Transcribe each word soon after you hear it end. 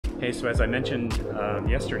Hey, so as I mentioned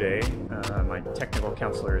yesterday, my technical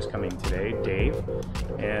counselor is coming today, Dave,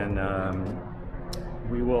 and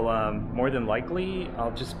we will more than likely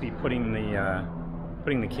I'll just be putting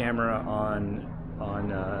the camera on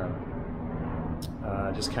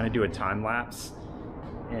just kind of do a time lapse,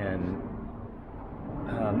 and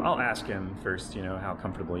I'll ask him first, you know, how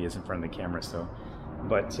comfortable he is in front of the camera.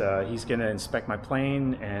 But he's going to inspect my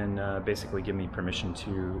plane and basically give me permission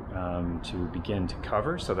to begin to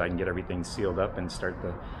cover so that I can get everything sealed up and start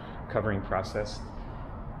the covering process.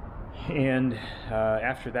 And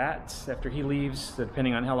after that, after he leaves,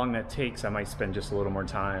 depending on how long that takes, I might spend just a little more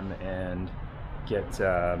time and get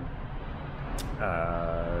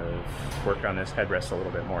work on this headrest a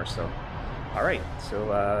little bit more. So, all right,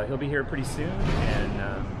 so he'll be here pretty soon,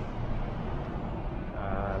 and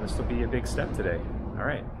this will be a big step today. All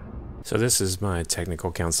right. So this is my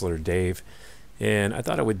technical counselor, Dave, and I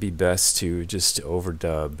thought it would be best to just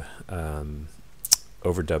overdub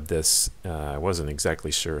this. I wasn't exactly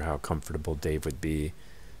sure how comfortable Dave would be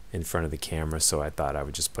in front of the camera, so I thought I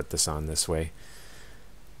would just put this on this way.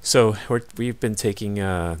 So we've been taking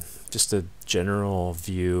just a general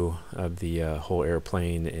view of the whole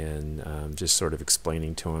airplane, and just sort of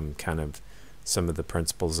explaining to him kind of some of the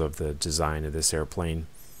principles of the design of this airplane.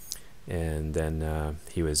 And then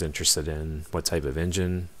he was interested in what type of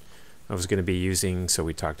engine I was going to be using, so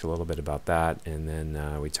we talked a little bit about that. And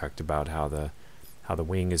then we talked about how the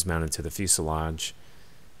wing is mounted to the fuselage,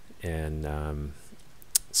 and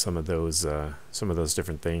some of those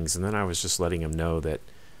different things. And then I was just letting him know that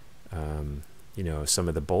you know, some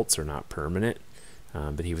of the bolts are not permanent,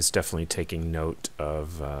 but he was definitely taking note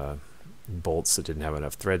of bolts that didn't have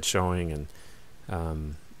enough thread showing.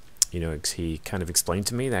 And you know, he kind of explained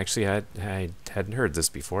to me that actually I hadn't heard this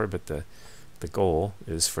before, but the goal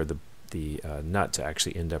is for the nut to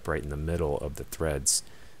actually end up right in the middle of the threads,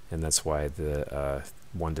 and that's why the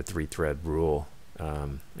 1 to 3 thread rule.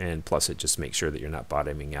 And plus, it just makes sure that you're not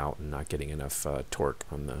bottoming out and not getting enough torque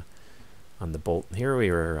on the bolt. Here we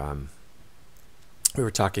were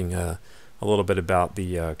talking a little bit about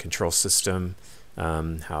the control system.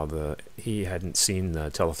 How he hadn't seen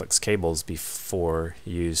the Teleflex cables before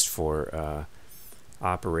used for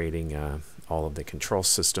operating all of the control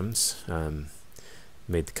systems.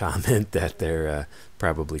 Made the comment that they're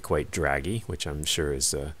probably quite draggy, which I'm sure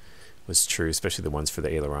was true, especially the ones for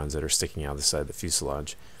the ailerons that are sticking out the side of the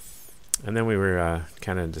fuselage. And then we were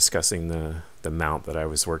kind of discussing the mount that I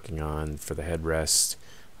was working on for the headrest.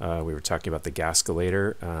 We were talking about the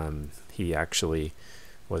gasculator. He actually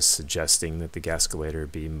was suggesting that the gasculator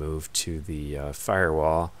be moved to the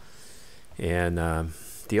firewall, and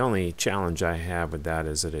the only challenge I have with that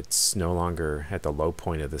is that it's no longer at the low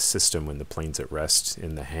point of the system when the plane's at rest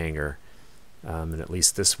in the hangar, and at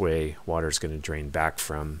least this way water is going to drain back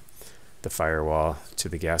from the firewall to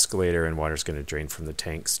the gasculator, and water is going to drain from the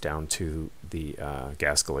tanks down to the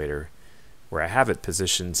gasculator where I have it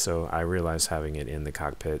positioned. So I realize having it in the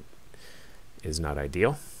cockpit is not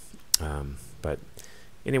ideal, but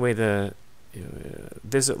anyway, the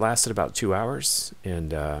visit lasted about 2 hours,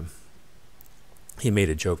 and he made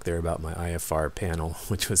a joke there about my IFR panel,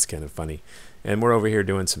 which was kind of funny. And we're over here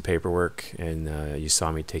doing some paperwork, and you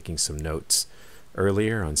saw me taking some notes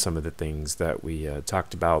earlier on some of the things that we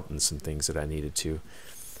talked about, and some things that I needed to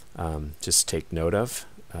just take note of.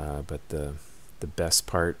 But the best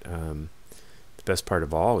part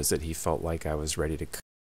of all is that he felt like I was ready to.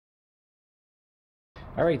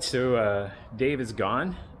 All right, so Dave is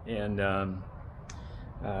gone, and that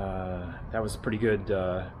was a pretty good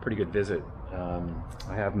visit.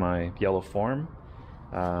 I have my yellow form.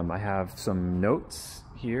 I have some notes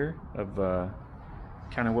here of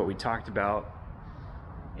kind of what we talked about,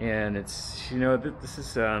 and it's, you know, this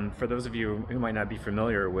is for those of you who might not be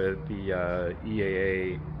familiar with the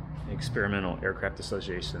EAA, Experimental Aircraft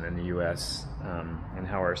Association in the U.S., and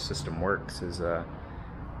how our system works is.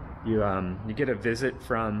 You get a visit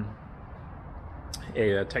from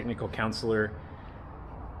a technical counselor.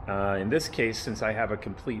 In this case, since I have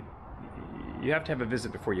you have to have a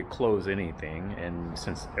visit before you close anything, and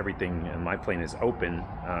since everything in my plane is open,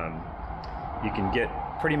 you can get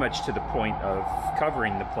pretty much to the point of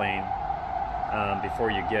covering the plane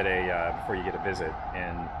before you get a visit.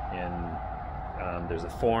 And there's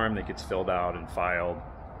a form that gets filled out and filed,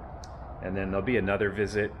 and then there'll be another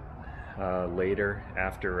visit later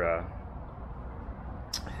after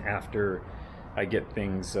I get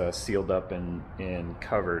things sealed up and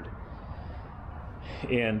covered,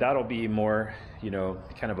 and that'll be more, you know,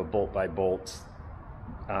 kind of a bolt by bolt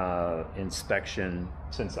inspection,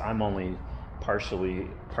 since I'm only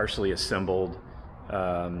partially assembled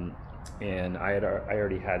and I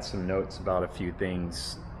already had some notes about a few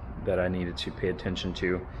things that I needed to pay attention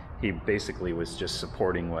to. He basically was just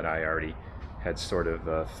supporting what I already had sort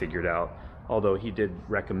of figured out, although he did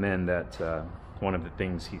recommend that one of the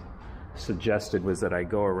things he suggested was that I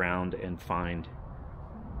go around and find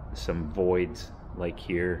some voids like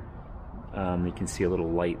here. You can see a little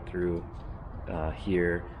light through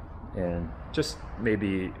here, and just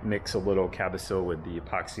maybe mix a little Cabasil with the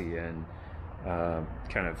epoxy and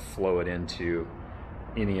kind of flow it into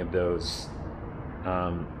any of those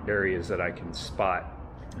areas that I can spot.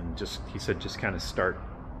 And just, he said, just kind of start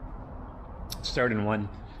in one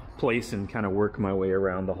place and kind of work my way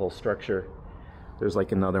around the whole structure. There's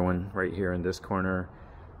like another one right here in this corner.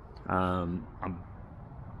 I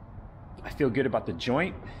feel good about the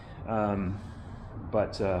joint,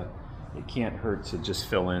 but it can't hurt to just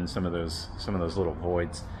fill in some of those little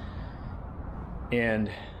voids. And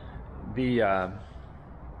the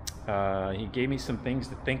he gave me some things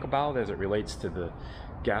to think about as it relates to the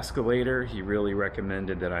gascolator. He really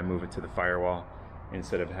recommended that I move it to the firewall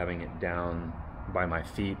instead of having it down by my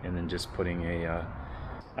feet, and then just putting a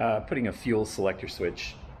fuel selector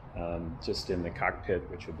switch just in the cockpit,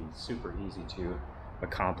 which would be super easy to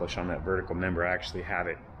accomplish on that vertical member. I actually have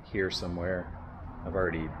it here somewhere. I've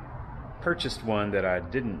already purchased one that I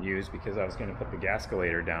didn't use because I was going to put the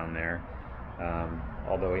gascolator down there,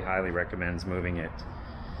 although he highly recommends moving it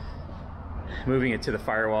to the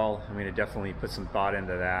firewall. I'm going to definitely put some thought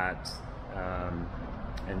into that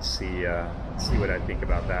and see what I think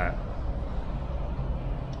about that,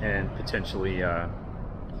 and potentially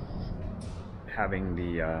having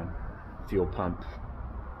the fuel pump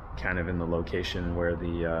kind of in the location where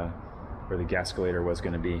the gascolator was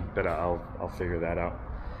going to be, but I'll figure that out.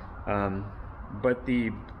 But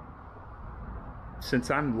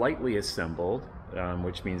since I'm lightly assembled,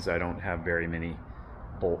 which means I don't have very many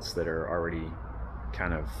bolts that are already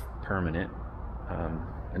kind of permanent.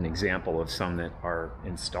 An example of some that are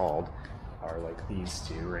installed are like these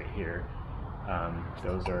two right here.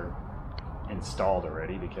 Those are installed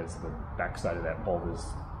already because the backside of that bolt is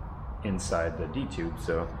inside the D-tube.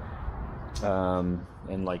 So,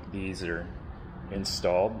 and like these are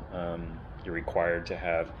installed. You're required to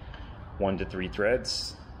have 1 to 3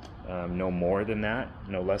 threads, no more than that,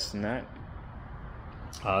 no less than that.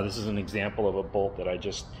 This is an example of a bolt that I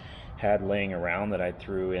just had laying around that I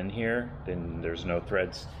threw in here. Then there's no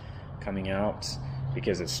threads coming out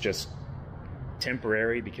because it's just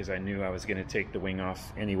temporary, because I knew I was going to take the wing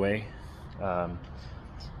off anyway.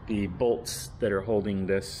 The bolts that are holding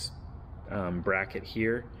this bracket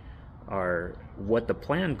here are what the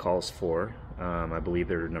plan calls for. I believe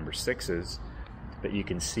they're number 6s, but you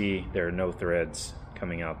can see there are no threads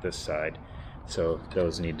coming out this side. So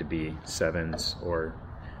those need to be 7s or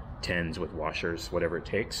 10s with washers, whatever it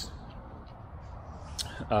takes.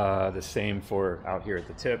 The same for out here at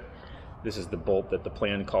the tip. This is the bolt that the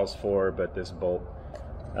plan calls for, but this bolt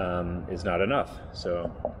is not enough.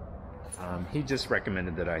 So he just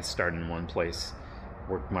recommended that I start in one place,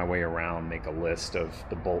 work my way around, make a list of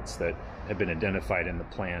the bolts that have been identified in the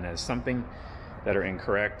plan as something that are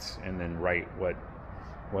incorrect, and then write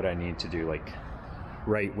what I need to do. Like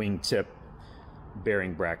right wing tip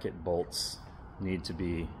bearing bracket bolts need to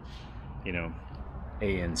be, you know,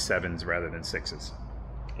 AN 7s rather than 6s.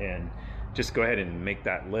 And just go ahead and make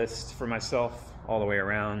that list for myself all the way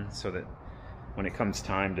around, so that when it comes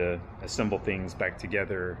time to assemble things back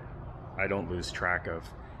together, I don't lose track of.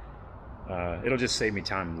 It'll just save me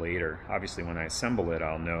time later. Obviously, when I assemble it,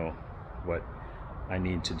 I'll know what I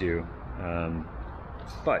need to do.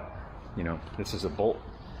 But, you know, this is a bolt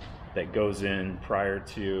that goes in prior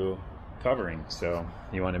to covering, so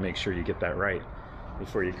you want to make sure you get that right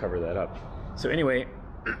before you cover that up. So anyway,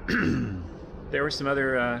 there were some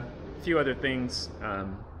other few other things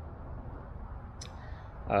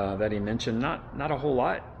that he mentioned. Not a whole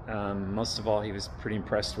lot. Most of all, he was pretty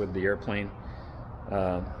impressed with the airplane.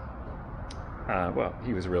 Well,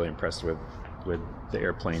 he was really impressed with the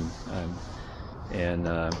airplane, and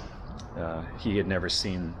he had never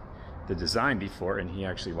seen the design before, and he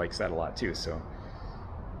actually likes that a lot too. So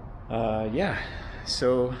yeah,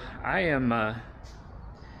 so I am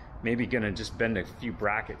maybe gonna just bend a few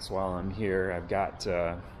brackets while I'm here. I've got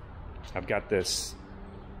this.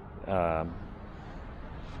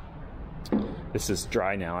 This is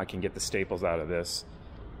dry now. I can get the staples out of this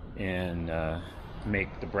and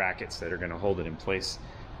make the brackets that are going to hold it in place.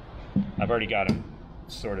 I've already got them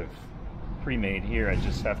sort of pre-made here. I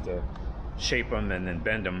just have to shape them and then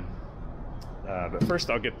bend them. But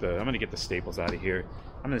first I'm going to get the staples out of here.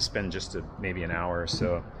 I'm going to spend just maybe an hour or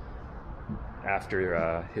so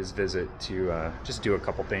after his visit to just do a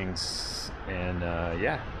couple things, and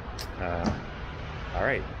yeah. All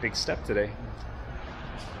right, big step today.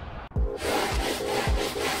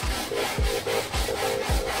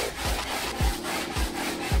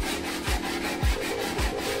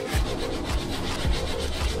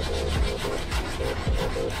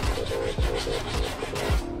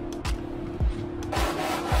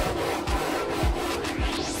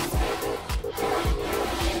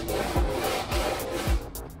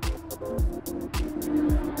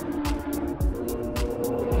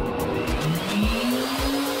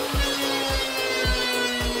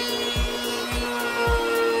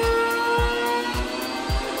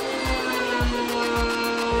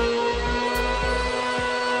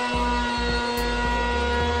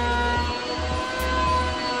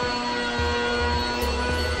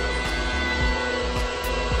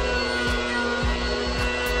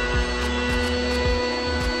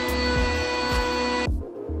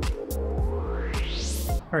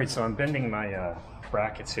 Alright, so I'm bending my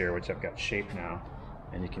brackets here, which I've got shaped now,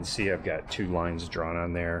 and you can see I've got 2 lines drawn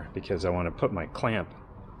on there because I want to put my clamp,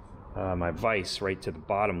 my vise, right to the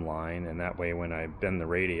bottom line, and that way when I bend the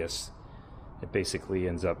radius, it basically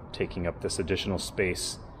ends up taking up this additional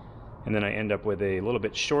space. And then I end up with a little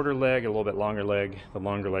bit shorter leg, a little bit longer leg. The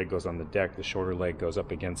longer leg goes on the deck, the shorter leg goes up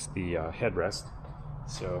against the headrest.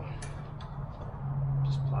 So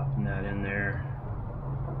just plopping that in there,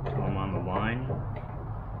 put them on the line.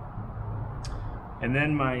 And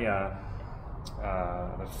then my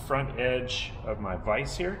the front edge of my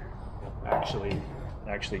vise here,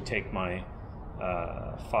 actually take my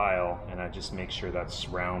file and I just make sure that's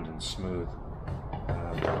round and smooth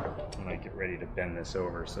when I get ready to bend this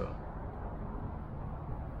over. So,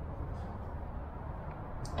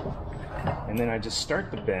 and then I just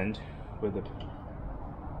start the bend with a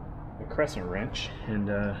crescent wrench,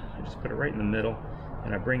 and I just put it right in the middle,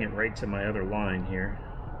 and I bring it right to my other line here.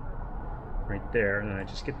 Right there, and then I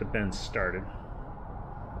just get the bend started.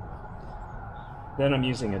 Then I'm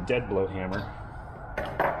using a dead blow hammer,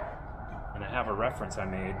 and I have a reference I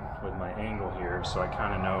made with my angle here, so I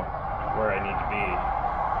kind of know where I need to be.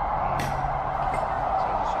 So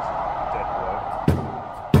I'm just using dead blow.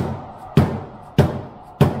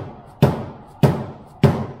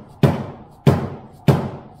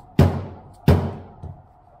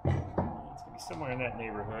 It's going to be somewhere in that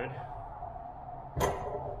neighborhood.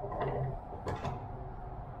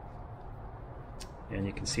 And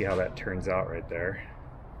you can see how that turns out right there.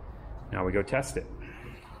 Now we go test it.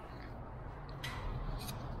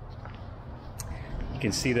 You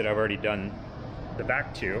can see that I've already done the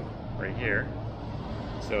back 2 right here.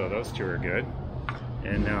 So those 2 are good.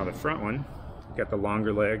 And now the front one, I've got the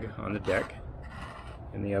longer leg on the deck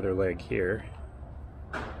and the other leg here.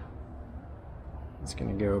 It's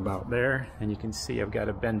going to go about there, and you can see I've got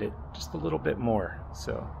to bend it just a little bit more.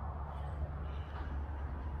 So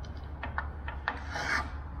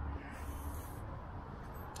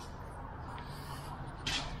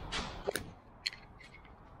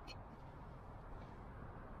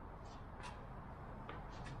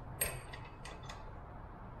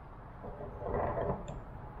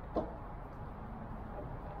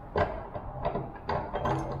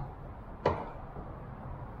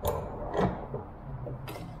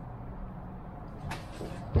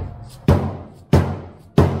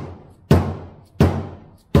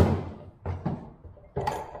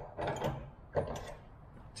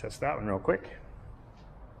test that one real quick.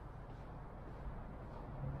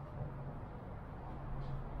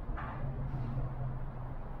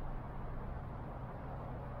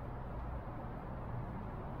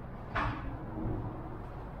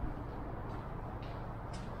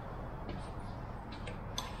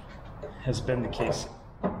 Has been the case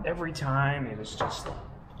every time. It is just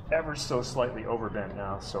ever so slightly overbent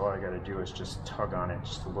now, so all I got to do is just tug on it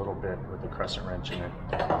just a little bit with the crescent wrench, and it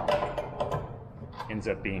ends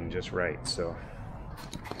up being just right. So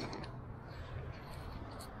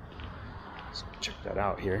let's check that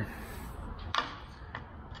out here.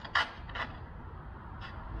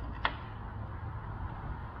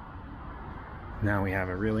 Now we have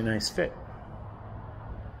a really nice fit.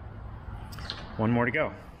 One more to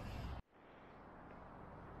go.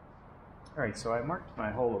 Alright, so I marked my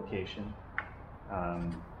hole location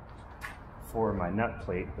for my nut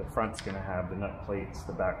plate. The front's going to have the nut plates,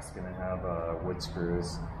 the back's going to have wood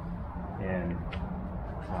screws. And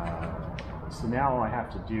so now all I have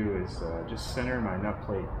to do is just center my nut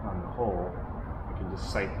plate on the hole. I can just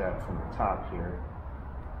sight that from the top here.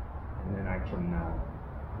 And then I can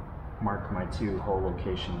mark my 2 hole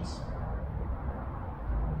locations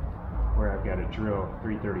where I've got to drill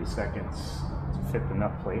 3/32 to fit the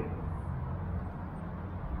nut plate.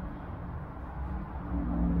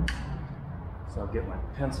 So I'll get my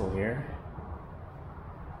pencil here.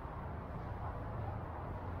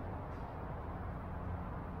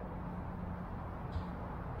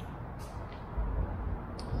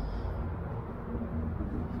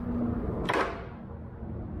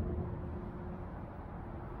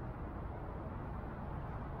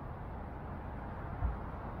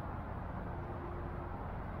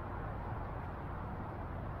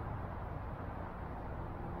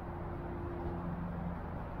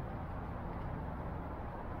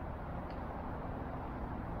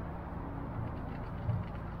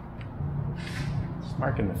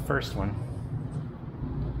 Marking the first one.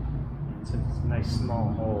 It's a nice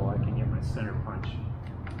small hole. I can get my center punch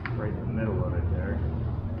right in the middle of it there.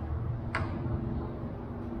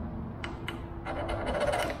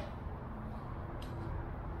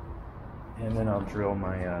 And then I'll drill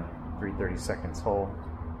my 3/32 hole.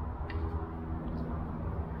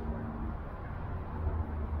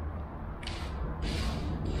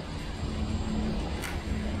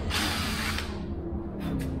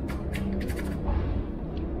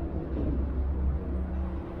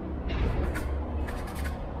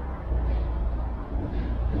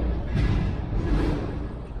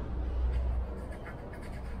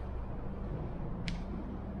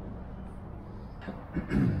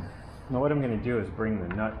 Now what I'm going to do is bring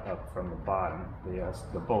the nut up from the bottom,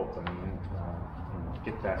 the bolt, I mean, and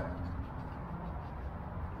get that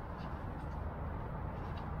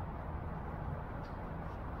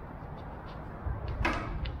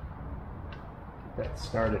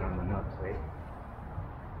started on the nut plate.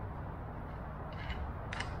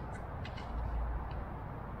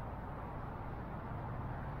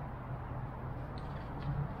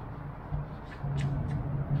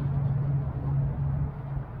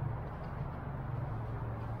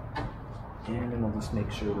 And then we'll just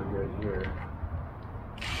make sure we're good here.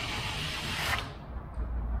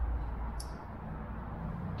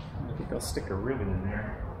 I think I'll stick a rivet in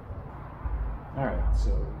there. Alright,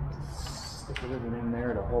 so stick a rivet in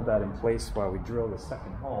there to hold that in place while we drill the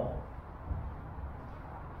second hole.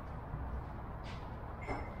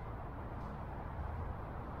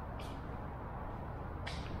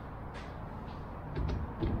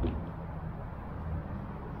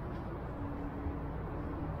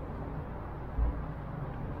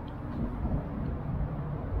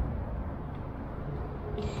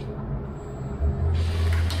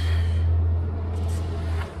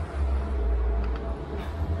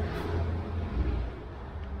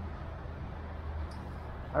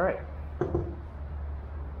 All right.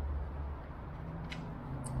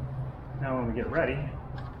 Now when we get ready,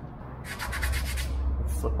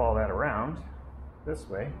 let's flip all that around this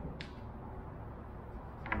way.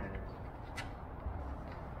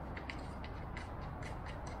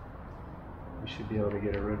 We should be able to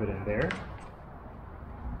get a rivet in there.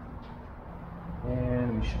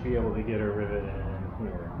 And we should be able to get a rivet in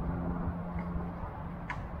here.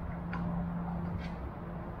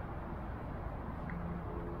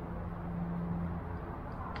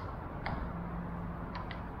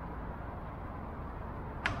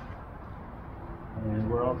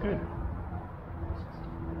 And we're all good.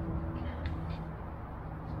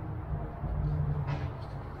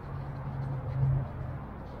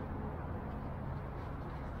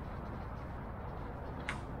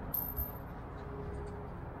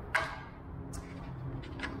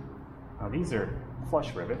 Now these are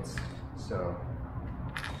flush rivets, so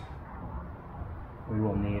we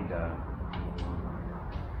will need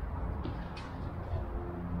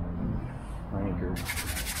my anchor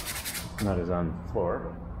nut is on the floor,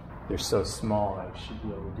 but they're so small I should be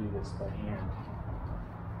able to do this by hand.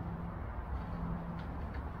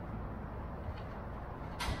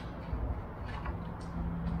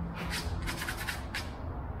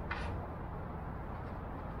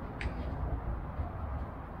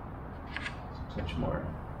 Much more.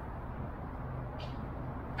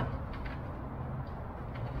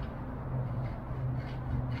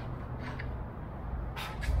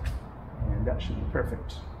 And that should be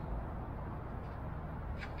perfect.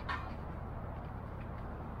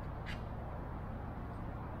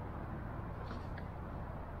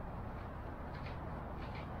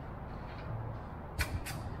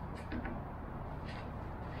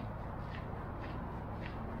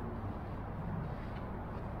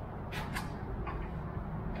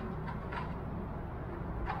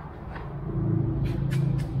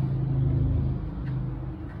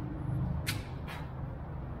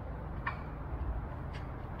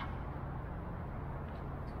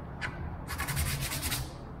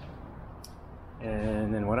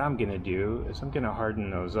 And then what I'm going to do is I'm going to harden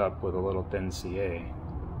those up with a little thin CA.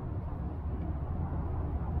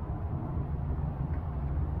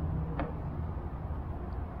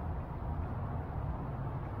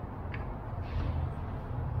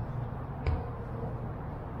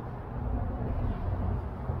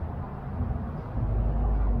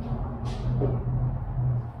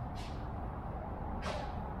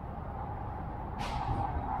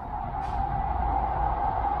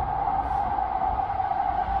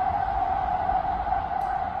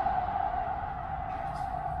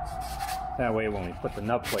 That way when we put the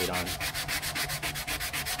nut plate on,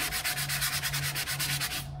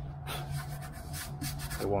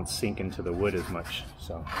 it won't sink into the wood as much.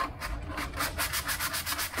 So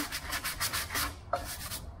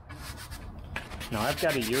now I've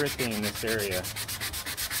got a urethane in this area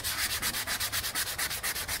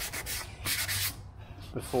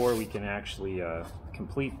before we can actually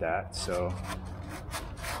complete that. So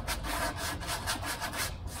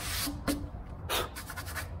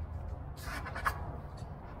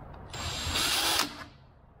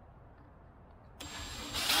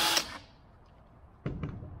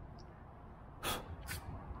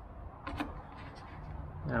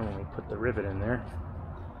now when we put the rivet in there,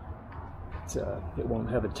 it won't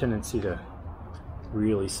have a tendency to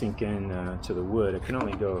really sink in to the wood. It can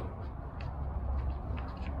only go,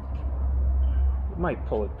 it might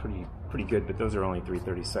pull it pretty good, but those are only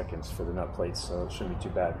 3/32 for the nut plates, so it shouldn't be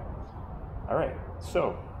too bad. All right,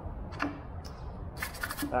 so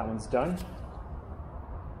that one's done,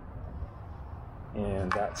 and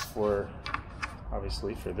that's for,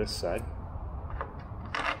 obviously, for this side.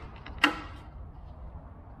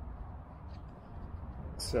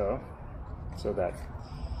 So that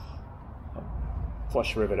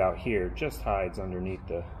flush rivet out here just hides underneath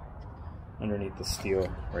the steel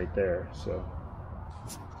right there. So,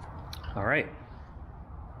 all right.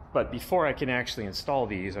 But before I can actually install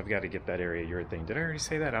these, I've got to get that area urethane. Did I already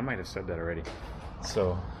say that? I might have said that already.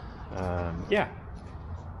 So, yeah.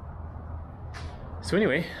 So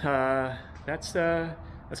anyway, that's gonna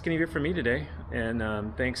be it for me today.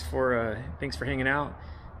 And thanks for hanging out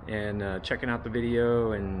and checking out the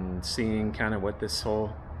video and seeing kind of what this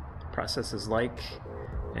whole process is like.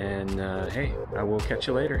 And hey, I will catch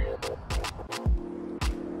you later.